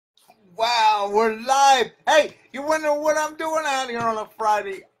We're live. Hey, you wonder what I'm doing out here on a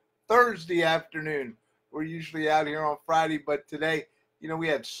Thursday afternoon. We're usually out here on Friday, but today, we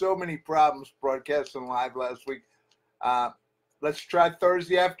had so many problems broadcasting live last week. Let's try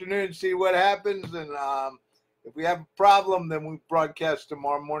Thursday afternoon, see what happens. And if we have a problem, then we broadcast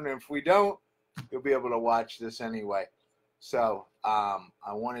tomorrow morning. If we don't, you'll be able to watch this anyway. So I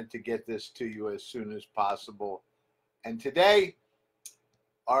wanted to get this to you as soon as possible. And today,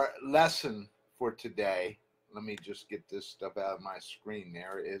 our lesson for today, let me just get this stuff out of my screen.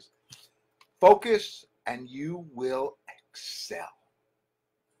 There it is. Focus and you will excel.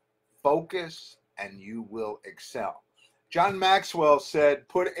 Focus and you will excel. John Maxwell said,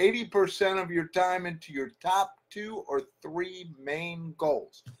 put 80% of your time into your top 2 or 3 main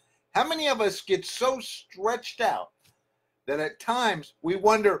goals. How many of us get so stretched out that at times we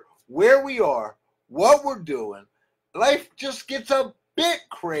wonder where we are, what we're doing? Life just gets a bit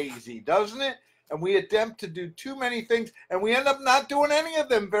crazy, doesn't it? And we attempt to do too many things, and we end up not doing any of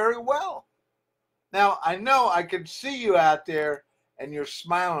them very well. Now, I know I can see you out there, and you're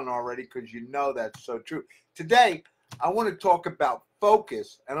smiling already because you know that's so true. Today, I want to talk about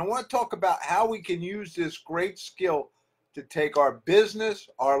focus, and I want to talk about how we can use this great skill to take our business,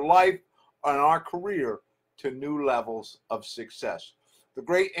 our life, and our career to new levels of success. The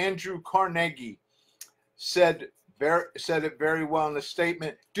great Andrew Carnegie said it very well in the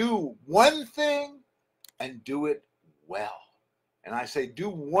statement, do one thing and do it well. And I say do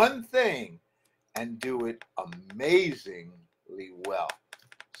one thing and do it amazingly well.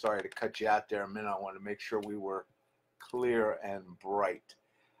 Sorry to cut you out there a minute. I want to make sure we were clear and bright.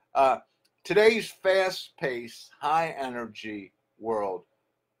 Today's fast-paced, high-energy world,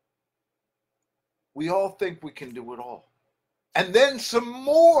 we all think we can do it all. And then some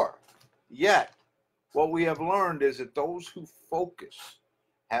more. Yet, what we have learned is that those who focus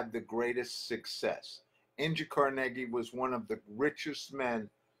have the greatest success. Andrew Carnegie was one of the richest men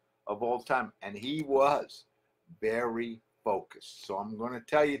of all time, and he was very focused. So I'm going to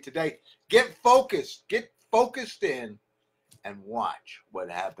tell you today, get focused in, and watch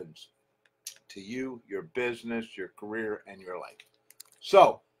what happens to you, your business, your career, and your life.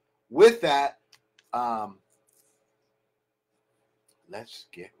 So with that, let's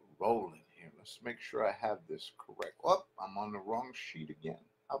get rolling. Let's make sure I have this correct. Oh, I'm on the wrong sheet again.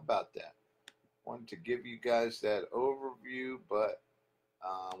 How about that? Wanted to give you guys that overview, but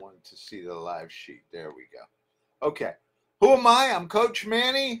I wanted to see the live sheet. There we go. Okay. Who am I? I'm Coach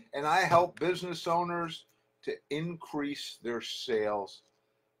Manny, and I help business owners to increase their sales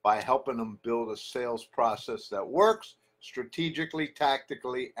by helping them build a sales process that works strategically,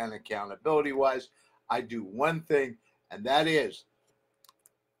 tactically, and accountability-wise. I do one thing, and that is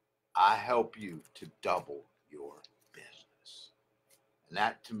I help you to double your business. And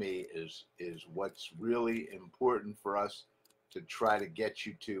that to me is what's really important for us to try to get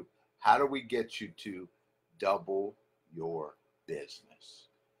you to. How do we get you to double your business?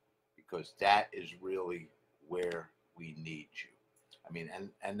 Because that is really where we need you. I mean,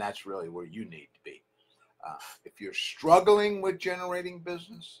 and that's really where you need to be. If you're struggling with generating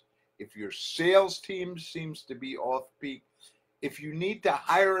business, if your sales team seems to be off peak, if you need to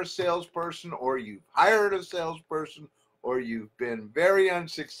hire a salesperson, or you've hired a salesperson, or you've been very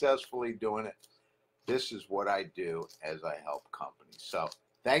unsuccessfully doing it, this is what I do as I help companies. So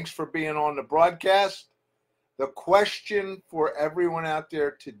thanks for being on the broadcast. The question for everyone out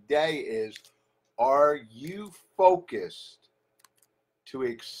there today is, are you focused to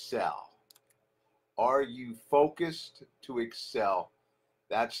excel? Are you focused to excel?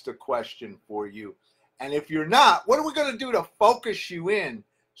 That's the question for you. And if you're not, what are we going to do to focus you in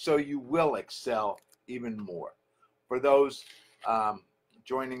so you will excel even more? For those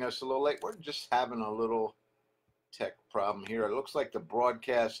joining us a little late, we're just having a little tech problem here. It looks like the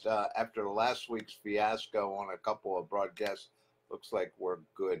broadcast, after last week's fiasco on a couple of broadcasts, looks like we're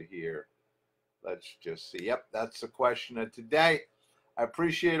good here. Let's just see. Yep, that's the question of today. I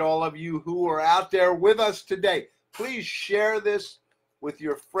appreciate all of you who are out there with us today. Please share this with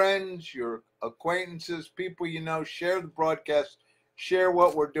your friends, your acquaintances, people you know. Share the broadcast, share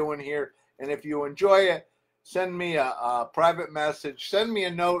what we're doing here. And if you enjoy it, send me a private message, send me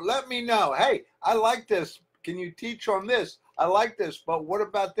a note, let me know. Hey, I like this. Can you teach on this? I like this, but what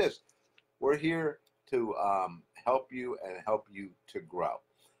about this? We're here to help you and help you to grow.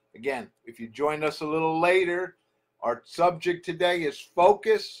 Again, if you joined us a little later, our subject today is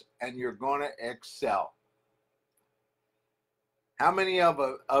focus, and you're going to excel. How many of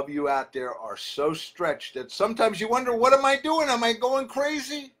you out there are so stretched that sometimes you wonder, what am I doing? Am I going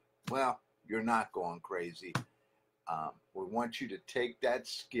crazy? Well, you're not going crazy. We want you to take that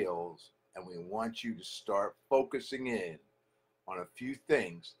skills and we want you to start focusing in on a few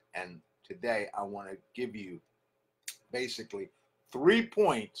things. And today I want to give you basically 3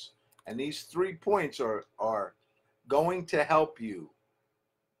 points, and these 3 points are going to help you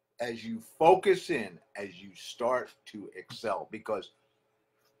as you focus in, as you start to excel. Because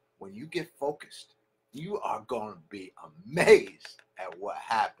when you get focused, you are going to be amazed at what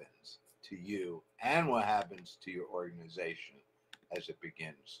happens to you and what happens to your organization as it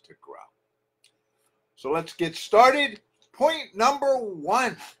begins to grow. So let's get started. Point number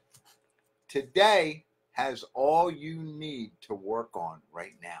 1. Today has all you need to work on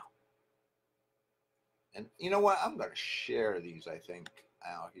right now. And you know what? I'm going to share these, I think,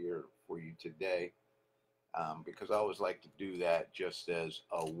 out here for you today, because I always like to do that just as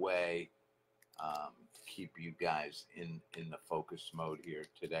a way to keep you guys in the focus mode here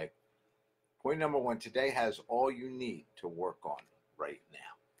today. Point number 1, today has all you need to work on right now.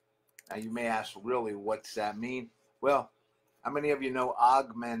 Now, you may ask, really, what's that mean? Well, how many of you know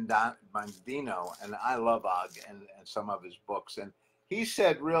Og Mandino? And I love Og and some of his books. And he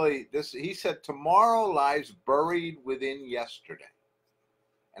said, really, he said, tomorrow lies buried within yesterday.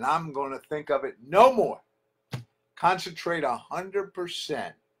 And I'm going to think of it no more. Concentrate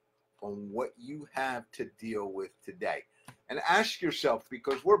 100% on what you have to deal with today. And ask yourself,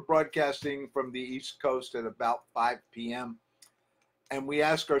 because we're broadcasting from the East Coast at about 5 p.m., and we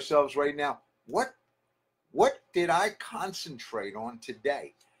ask ourselves right now, what did I concentrate on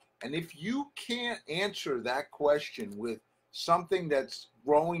today? And if you can't answer that question with something that's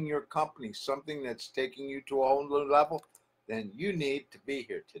growing your company, something that's taking you to a whole new level, then you need to be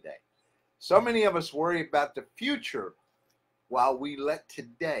here today. So many of us worry about the future while we let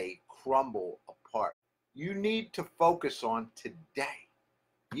today crumble apart. You need to focus on today.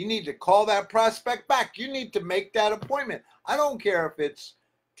 You need to call that prospect back. You need to make that appointment. I don't care if it's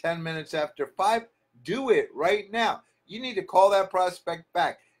 10 minutes after 5. Do it right now. You need to call that prospect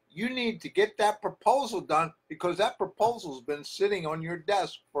back. You need to get that proposal done, because that proposal's been sitting on your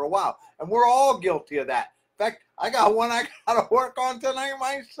desk for a while. And we're all guilty of that. In fact, I got one I got to work on tonight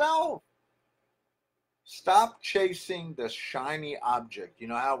myself. Stop chasing the shiny object. You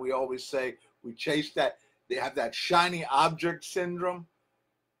know how we always say we chase that, they have that shiny object syndrome?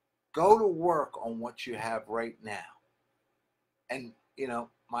 Go to work on what you have right now. And, you know,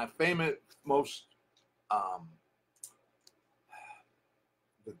 my famous, most,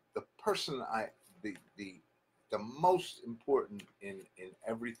 the person the most important in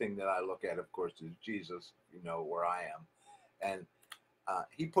everything that I look at, of course, is Jesus. You know where I am. And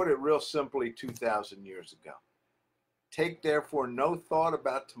he put it real simply 2,000 years ago. Take therefore no thought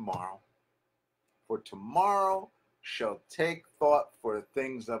about tomorrow, for tomorrow shall take thought for the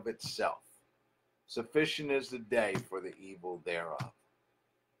things of itself. Sufficient is the day for the evil thereof.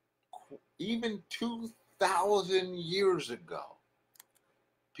 Even 2,000 years ago,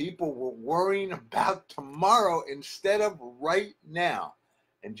 people were worrying about tomorrow instead of right now.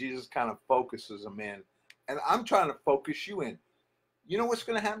 And Jesus kind of focuses them in. And I'm trying to focus you in. You know what's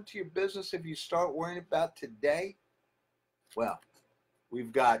going to happen to your business if you start worrying about today? Well,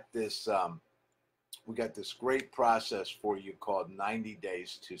 we've got this great process for you called 90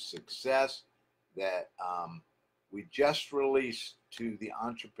 Days to Success that we just released to the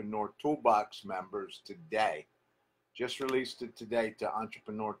Entrepreneur Toolbox members today. Just released it today to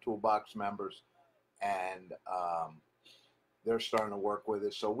Entrepreneur Toolbox members, and they're starting to work with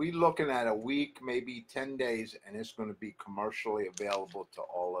it. So we're looking at a week, maybe 10 days, and it's going to be commercially available to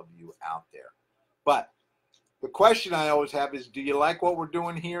all of you out there. But the question I always have is, do you like what we're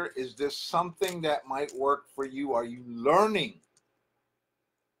doing here? Is this something that might work for you? Are you learning?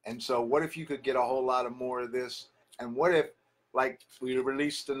 And so what if you could get a whole lot of more of this? And what if, like, we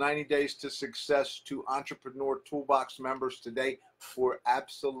released the 90 Days to Success to Entrepreneur Toolbox members today for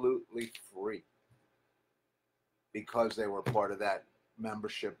absolutely free, because they were part of that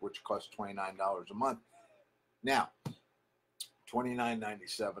membership, which costs $29 a month. Now,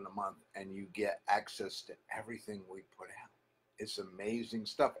 $29.97 a month, and you get access to everything we put out. It's amazing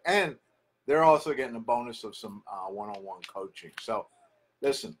stuff. And they're also getting a bonus of some one-on-one coaching. So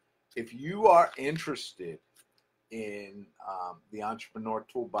listen, if you are interested in the Entrepreneur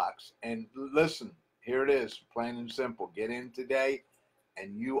Toolbox, and listen, here it is, plain and simple. Get in today,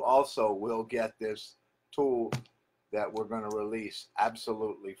 and you also will get this tool that we're going to release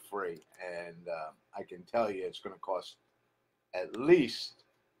absolutely free. And I can tell you it's going to cost at least,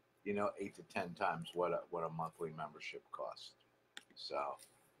 8 to 10 times what a monthly membership costs. So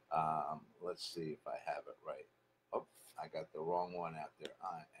let's see if I have it right. Oh, I got the wrong one out there.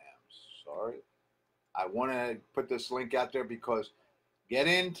 I am sorry. I want to put this link out there because get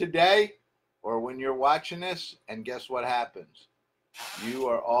in today or when you're watching this, and guess what happens? You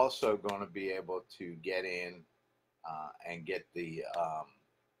are also going to be able to get in and get the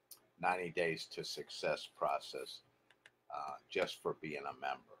 90 days to success process just for being a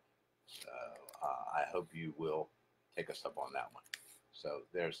member. So I hope you will take us up on that one. So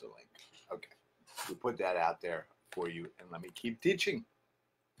there's the link. Okay, we put that out there for you, and let me keep teaching.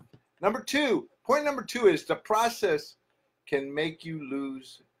 Point number two is the process can make you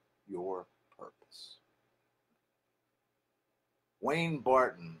lose your purpose. Wayne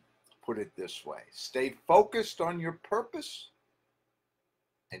Barton put it this way: stay focused on your purpose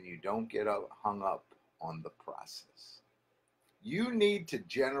and you don't get hung up on the process. You need to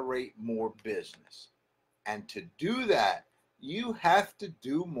generate more business. And to do that, you have to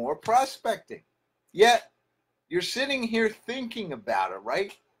do more prospecting. Yet, you're sitting here thinking about it,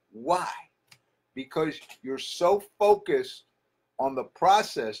 right? Why? Because you're so focused on the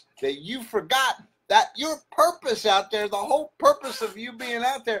process that you've forgotten that your purpose out there, the whole purpose of you being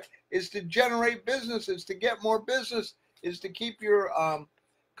out there is to generate business, is to get more business, is to keep your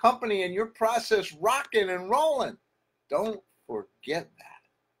company and your process rocking and rolling. Don't forget that.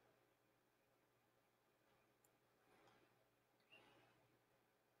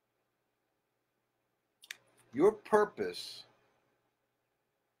 Your purpose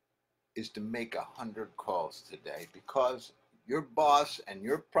is to make 100 calls today because your boss and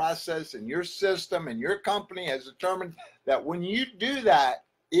your process and your system and your company has determined that when you do that,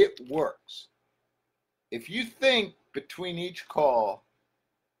 it works. If you think between each call,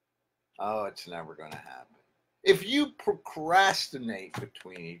 oh, it's never going to happen. If you procrastinate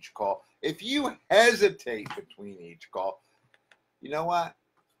between each call, if you hesitate between each call, you know what?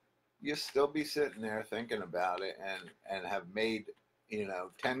 You'll still be sitting there thinking about it and have made,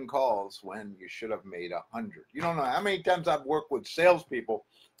 10 calls when you should have made 100. You don't know how many times I've worked with salespeople,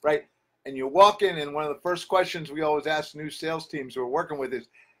 right? And you walk in and one of the first questions we always ask new sales teams we're working with is,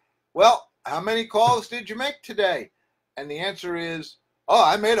 well, how many calls did you make today? And the answer is, oh,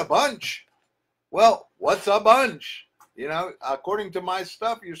 I made a bunch. Well, what's a bunch? According to my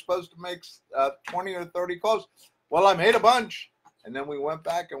stuff, you're supposed to make 20 or 30 calls. Well, I made a bunch. And then we went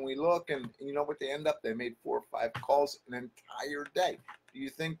back and we look, and you know what they end up? They made 4 or 5 calls an entire day. Do you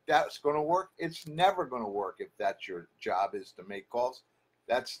think that's going to work? It's never going to work if that's your job, is to make calls.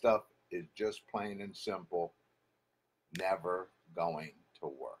 That stuff is just plain and simple never going to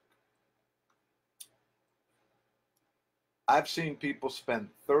work. I've seen people spend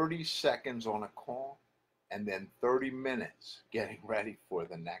 30 seconds on a call and then 30 minutes getting ready for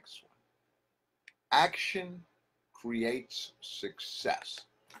the next one. Action creates success.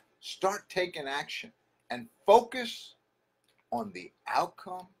 Start taking action and focus on the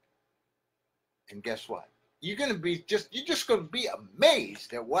outcome. And guess what? You're just going to be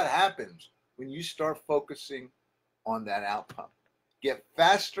amazed at what happens when you start focusing on that outcome. Get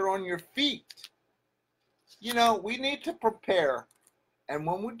faster on your feet. We need to prepare. And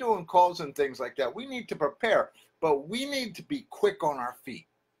when we're doing calls and things like that, we need to prepare, but we need to be quick on our feet.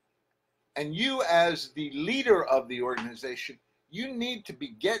 And you, as the leader of the organization, you need to be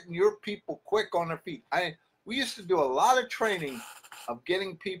getting your people quick on their feet. We used to do a lot of training of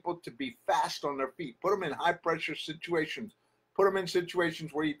getting people to be fast on their feet, put them in high pressure situations, put them in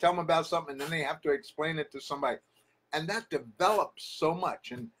situations where you tell them about something and then they have to explain it to somebody. And that develops so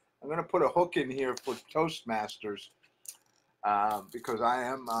much. And I'm going to put a hook in here for Toastmasters because I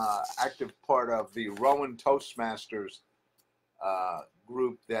am active part of the Rowan Toastmasters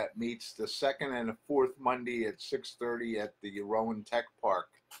group that meets the second and the fourth Monday at 6:30 at the Rowan Tech Park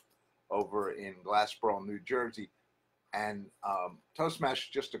over in Glassboro, New Jersey. And Toastmasters is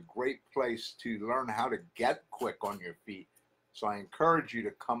just a great place to learn how to get quick on your feet. So I encourage you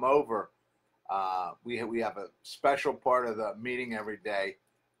to come over. We have a special part of the meeting every day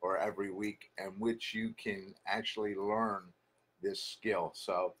or every week in which you can actually learn this skill.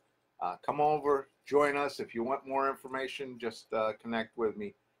 So come over, join us. If you want more information, just connect with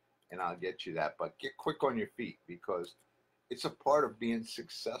me and I'll get you that. But get quick on your feet because it's a part of being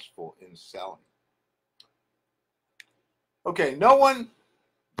successful in selling. Okay,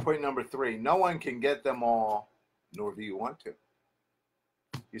 point number 3, no one can get them all, nor do you want to.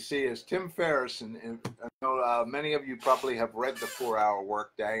 You see, as Tim Ferriss, and I know many of you probably have read the 4-Hour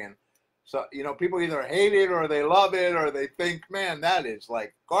Workday, and so, people either hate it or they love it, or they think, man, that is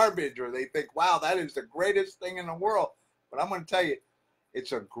like garbage, or they think, wow, that is the greatest thing in the world. But I'm going to tell you,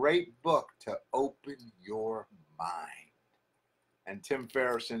 it's a great book to open your mind. And Tim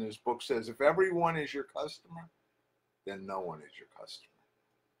Ferriss in his book says, if everyone is your customer, then no one is your customer.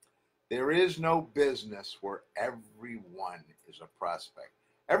 There is no business where everyone is a prospect.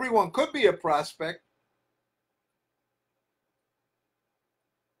 Everyone could be a prospect,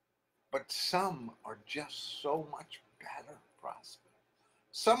 but some are just so much better prospects.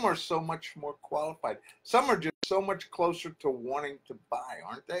 Some are so much more qualified. Some are just so much closer to wanting to buy,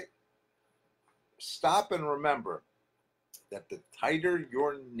 aren't they? Stop and remember that the tighter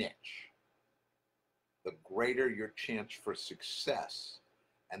your niche, the greater your chance for success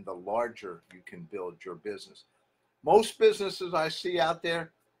and the larger you can build your business. Most businesses I see out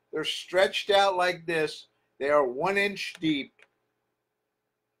there, they're stretched out like this. They are 1 inch deep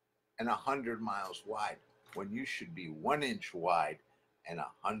and 100 miles wide, when you should be 1 inch wide and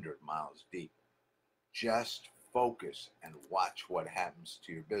 100 miles deep. Just focus and watch what happens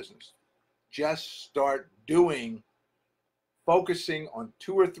to your business. Just start focusing on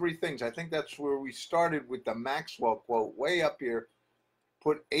 2 or 3 things. I think that's where we started with the Maxwell quote way up here.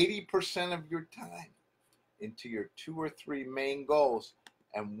 Put 80% of your time into your 2 or 3 main goals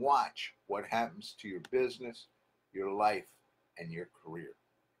and watch what happens to your business, your life, and your career.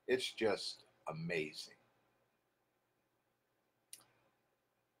 It's just amazing.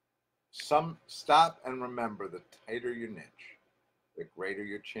 Stop and remember, the tighter your niche, the greater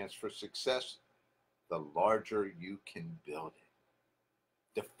your chance for success, the larger you can build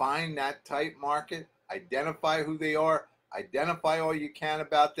it. Define that tight market, identify who they are, identify all you can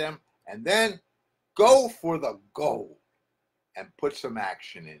about them, and then go for the goal and put some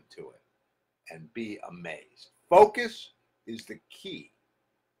action into it and be amazed. Focus is the key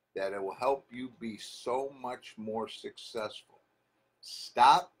that it will help you be so much more successful.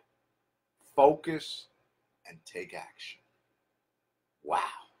 Stop, focus, and take action. Wow.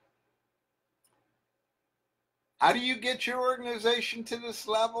 How do you get your organization to this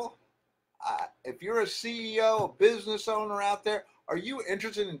level? If you're a CEO, a business owner out there, are you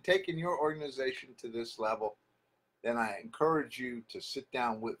interested in taking your organization to this level? Then I encourage you to sit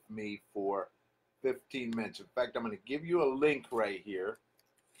down with me for 15 minutes. In fact, I'm going to give you a link right here.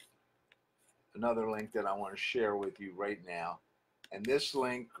 Another link that I want to share with you right now. And this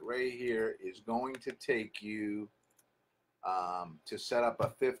link right here is going to take you to set up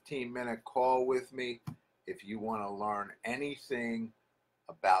a 15-minute call with me if you want to learn anything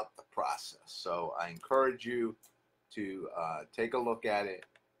about the process. So I encourage you to take a look at it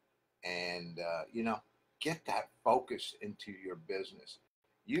and, get that focus into your business.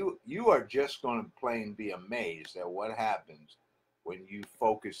 You are just going to plain be amazed at what happens when you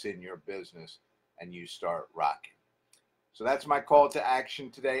focus in your business and you start rocking. So that's my call to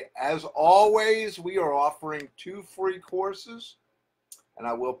action today. As always, we are offering 2 free courses, and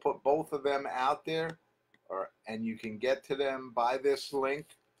I will put both of them out there, and you can get to them by this link.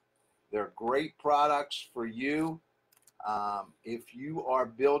 They're great products for you. If you are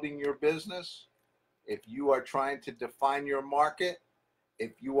building your business, if you are trying to define your market,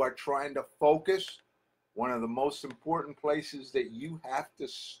 if you are trying to focus, one of the most important places that you have to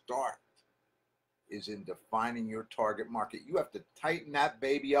start is in defining your target market. You have to tighten that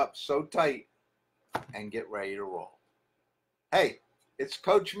baby up so tight and get ready to roll. Hey, it's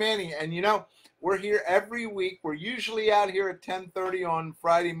Coach Manny, and we're here every week. We're usually out here at 10:30 on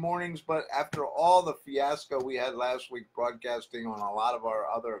Friday mornings, but after all the fiasco we had last week broadcasting on a lot of our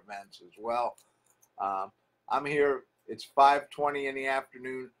other events as well, I'm here. It's 5:20 in the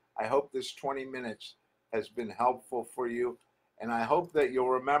afternoon. I hope this 20 minutes has been helpful for you, and I hope that you'll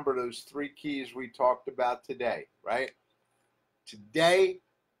remember those 3 keys we talked about today, right? Today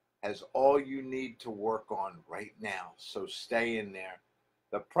has all you need to work on right now, so stay in there.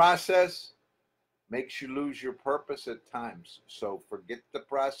 The process makes you lose your purpose at times, so forget the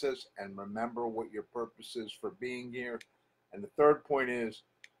process and remember what your purpose is for being here. And the third point is,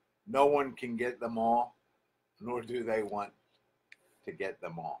 no one can get them all, nor do they want to get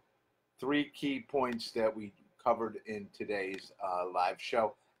them all. 3 key points that we covered in today's live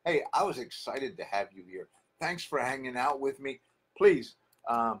show. Hey, I was excited to have you here. Thanks for hanging out with me. Please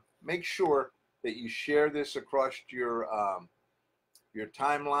make sure that you share this across your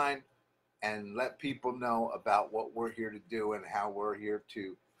timeline and let people know about what we're here to do and how we're here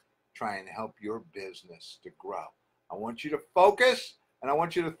to try and help your business to grow. I want you to focus, and I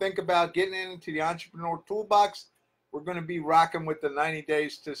want you to think about getting into the Entrepreneur Toolbox. We're going to be rocking with the 90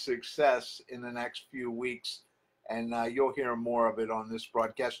 Days to Success in the next few weeks, and you'll hear more of it on this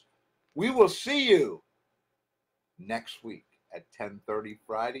broadcast. We will see you next week at 10:30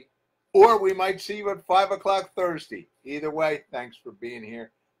 Friday, or we might see you at 5 o'clock Thursday. Either way, thanks for being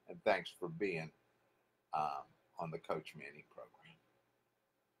here, and thanks for being on the Coach Manny